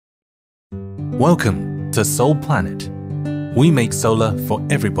Welcome to Solplanet. We make solar for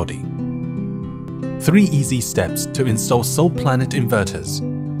everybody. 3 easy steps to install Solplanet inverters.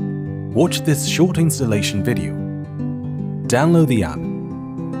 Watch this short installation video. Download the app.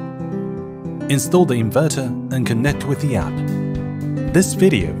 Install the inverter and connect with the app. This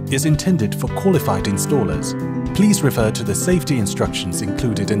video is intended for qualified installers. Please refer to the safety instructions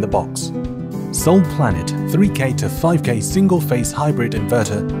included in the box. Solplanet 03K-05K single-phase hybrid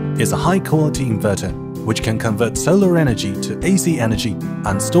inverter is a high-quality inverter which can convert solar energy to AC energy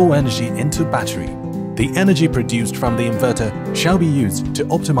and store energy into battery. The energy produced from the inverter shall be used to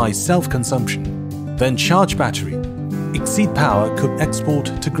optimize self-consumption. Then charge battery. Exceed power could export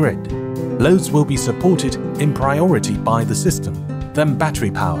to grid. Loads will be supported in priority by the system. Then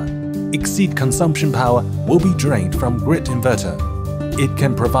battery power. Exceed consumption power will be drained from grid inverter. It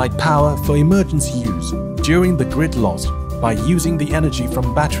can provide power for emergency use during the grid loss by using the energy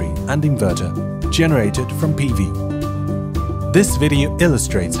from battery and inverter generated from PV. This video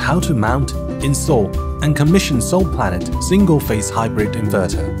illustrates how to mount, install and commission Solplanet single-phase hybrid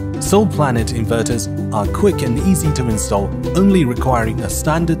inverter. Solplanet inverters are quick and easy to install, only requiring a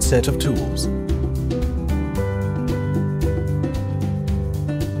standard set of tools.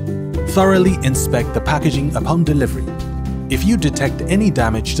 Thoroughly inspect the packaging upon delivery. If you detect any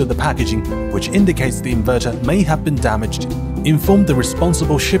damage to the packaging which indicates the inverter may have been damaged, inform the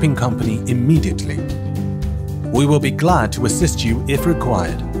responsible shipping company immediately. We will be glad to assist you if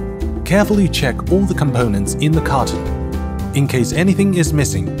required. Carefully check all the components in the carton. In case anything is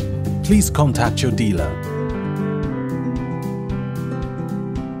missing, please contact your dealer.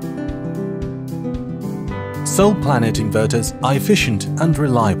 Solplanet inverters are efficient and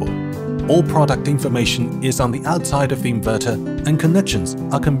reliable. All product information is on the outside of the inverter and connections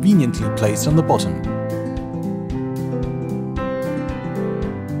are conveniently placed on the bottom.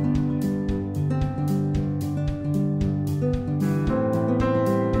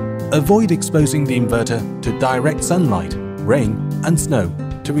 Avoid exposing the inverter to direct sunlight, rain and snow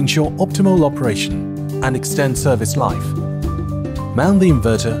to ensure optimal operation and extend service life. Mount the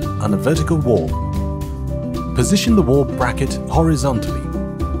inverter on a vertical wall. Position the wall bracket horizontally.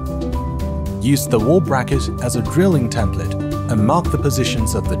 Use the wall bracket as a drilling template and mark the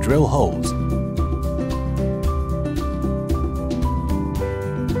positions of the drill holes.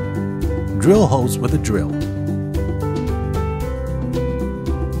 Drill holes with a drill.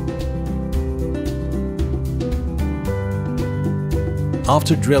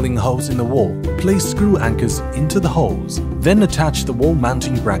 After drilling holes in the wall, place screw anchors into the holes. Then attach the wall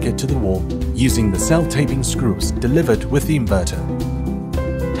mounting bracket to the wall using the self-taping screws delivered with the inverter.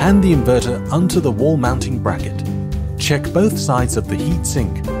 Hand the inverter onto the wall mounting bracket. Check both sides of the heat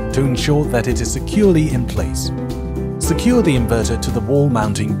sink to ensure that it is securely in place. Secure the inverter to the wall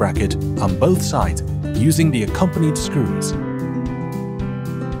mounting bracket on both sides using the accompanied screws.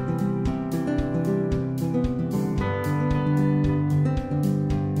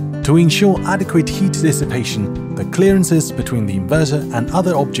 To ensure adequate heat dissipation, the clearances between the inverter and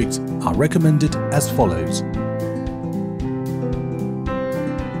other objects are recommended as follows.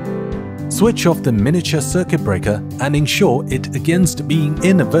 Switch off the miniature circuit breaker and ensure it against being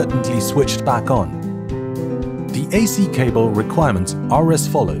inadvertently switched back on. The AC cable requirements are as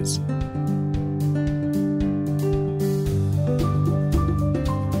follows.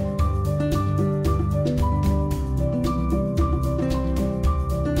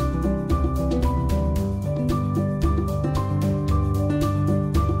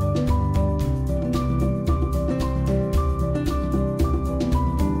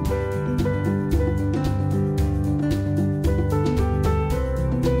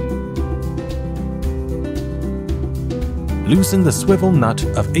 Loosen the swivel nut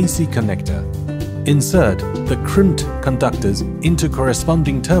of AC connector. Insert the crimped conductors into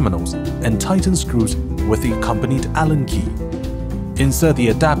corresponding terminals and tighten screws with the accompanied Allen key. Insert the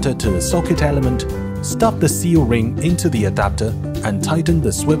adapter to the socket element, stuff the seal ring into the adapter and tighten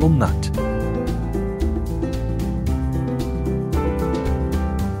the swivel nut.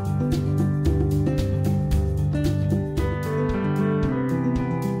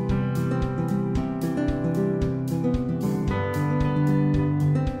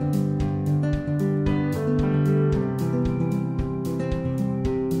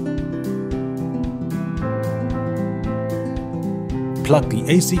 Plug the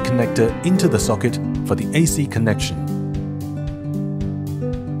AC connector into the socket for the AC connection.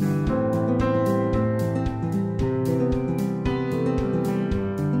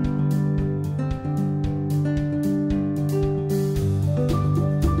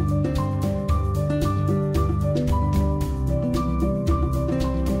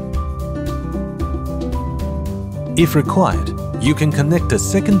 If required, you can connect a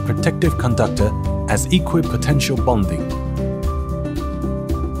second protective conductor as equipotential bonding.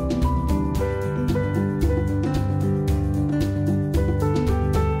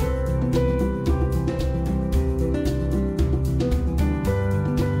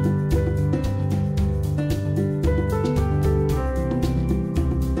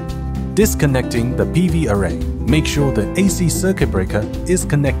 Disconnecting the PV array. Make sure the AC circuit breaker is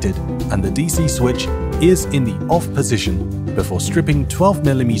connected and the DC switch is in the off position before stripping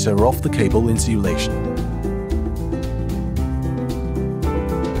 12mm off the cable insulation.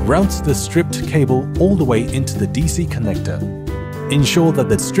 Route the stripped cable all the way into the DC connector. Ensure that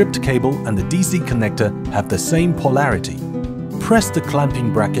the stripped cable and the DC connector have the same polarity. Press the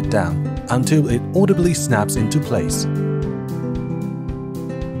clamping bracket down until it audibly snaps into place.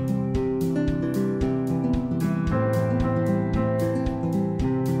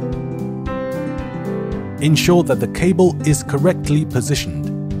 Ensure that the cable is correctly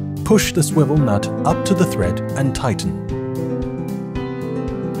positioned. Push the swivel nut up to the thread and tighten.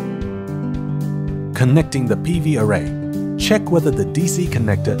 Connecting the PV array. Check whether the DC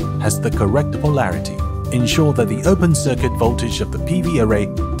connector has the correct polarity. Ensure that the open circuit voltage of the PV array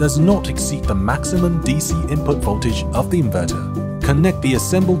does not exceed the maximum DC input voltage of the inverter. Connect the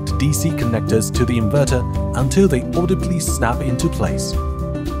assembled DC connectors to the inverter until they audibly snap into place.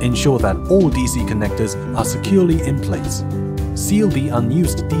 Ensure that all DC connectors are securely in place. Seal the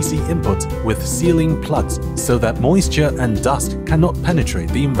unused DC inputs with sealing plugs so that moisture and dust cannot penetrate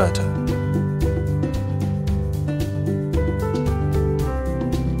the inverter.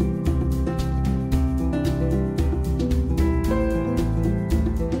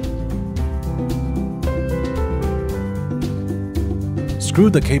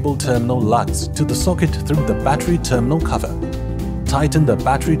 Screw the cable terminal lugs to the socket through the battery terminal cover. Tighten the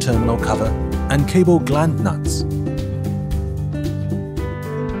battery terminal cover and cable gland nuts.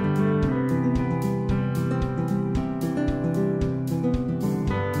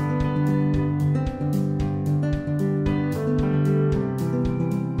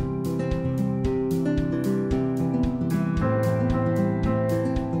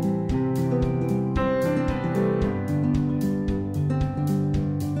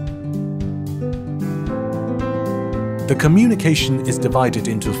 The communication is divided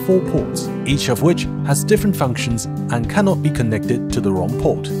into 4 ports, each of which has different functions and cannot be connected to the wrong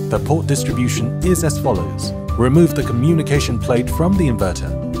port. The port distribution is as follows. Remove the communication plate from the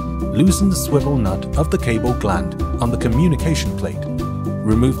inverter. Loosen the swivel nut of the cable gland on the communication plate.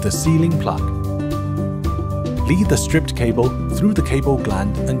 Remove the sealing plug. Lead the stripped cable through the cable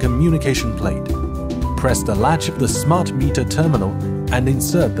gland and communication plate. Press the latch of the smart meter terminal and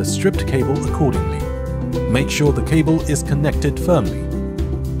insert the stripped cable accordingly. Make sure the cable is connected firmly.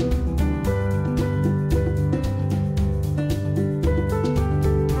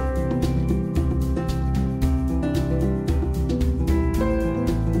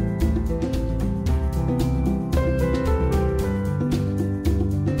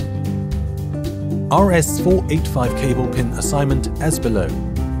 RS485 cable pin assignment as below.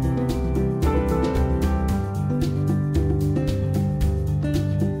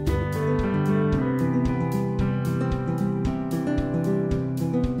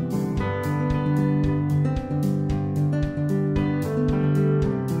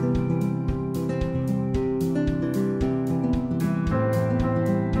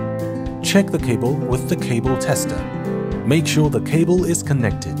 Check the cable with the cable tester. Make sure the cable is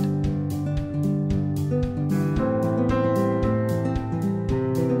connected.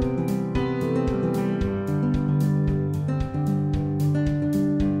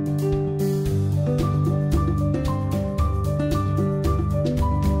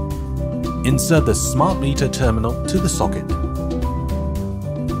 Insert the smart meter terminal to the socket.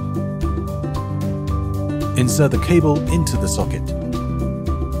 Insert the cable into the socket.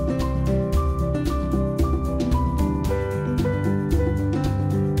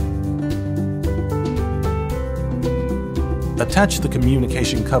 Attach the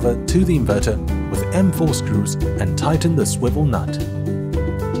communication cover to the inverter with M4 screws and tighten the swivel nut.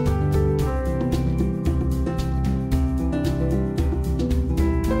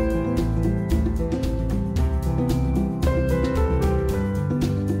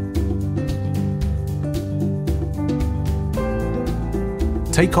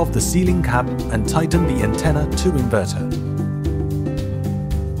 Take off the sealing cap and tighten the antenna to inverter.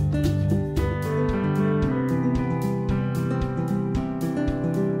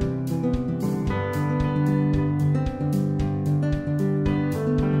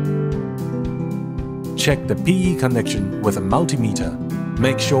 Check the PE connection with a multimeter.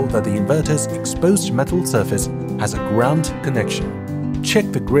 Make sure that the inverter's exposed metal surface as a ground connection.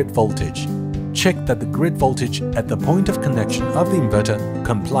 Check the grid voltage. Check that the grid voltage at the point of connection of the inverter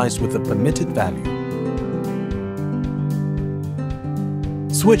complies with the permitted value.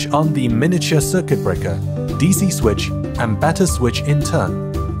 Switch on the miniature circuit breaker, DC switch and batter switch in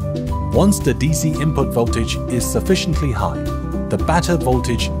turn. Once the DC input voltage is sufficiently high, the batter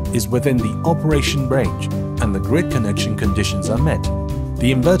voltage is within the operation range and the grid connection conditions are met,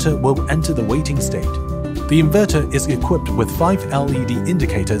 the inverter will enter the waiting state. The inverter is equipped with 5 LED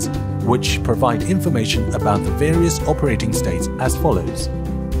indicators which provide information about the various operating states as follows.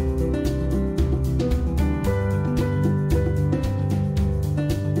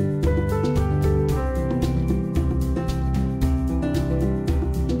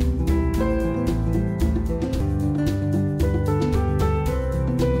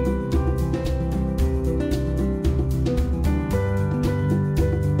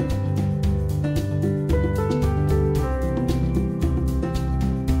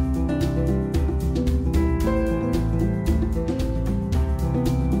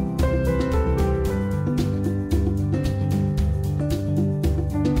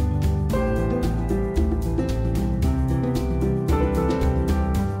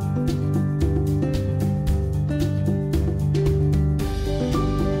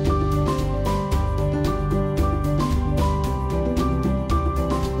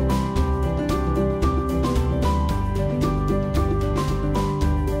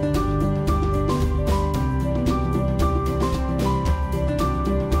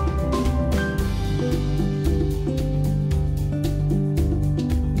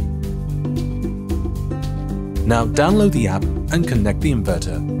 Now download the app and connect the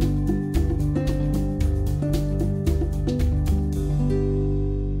inverter.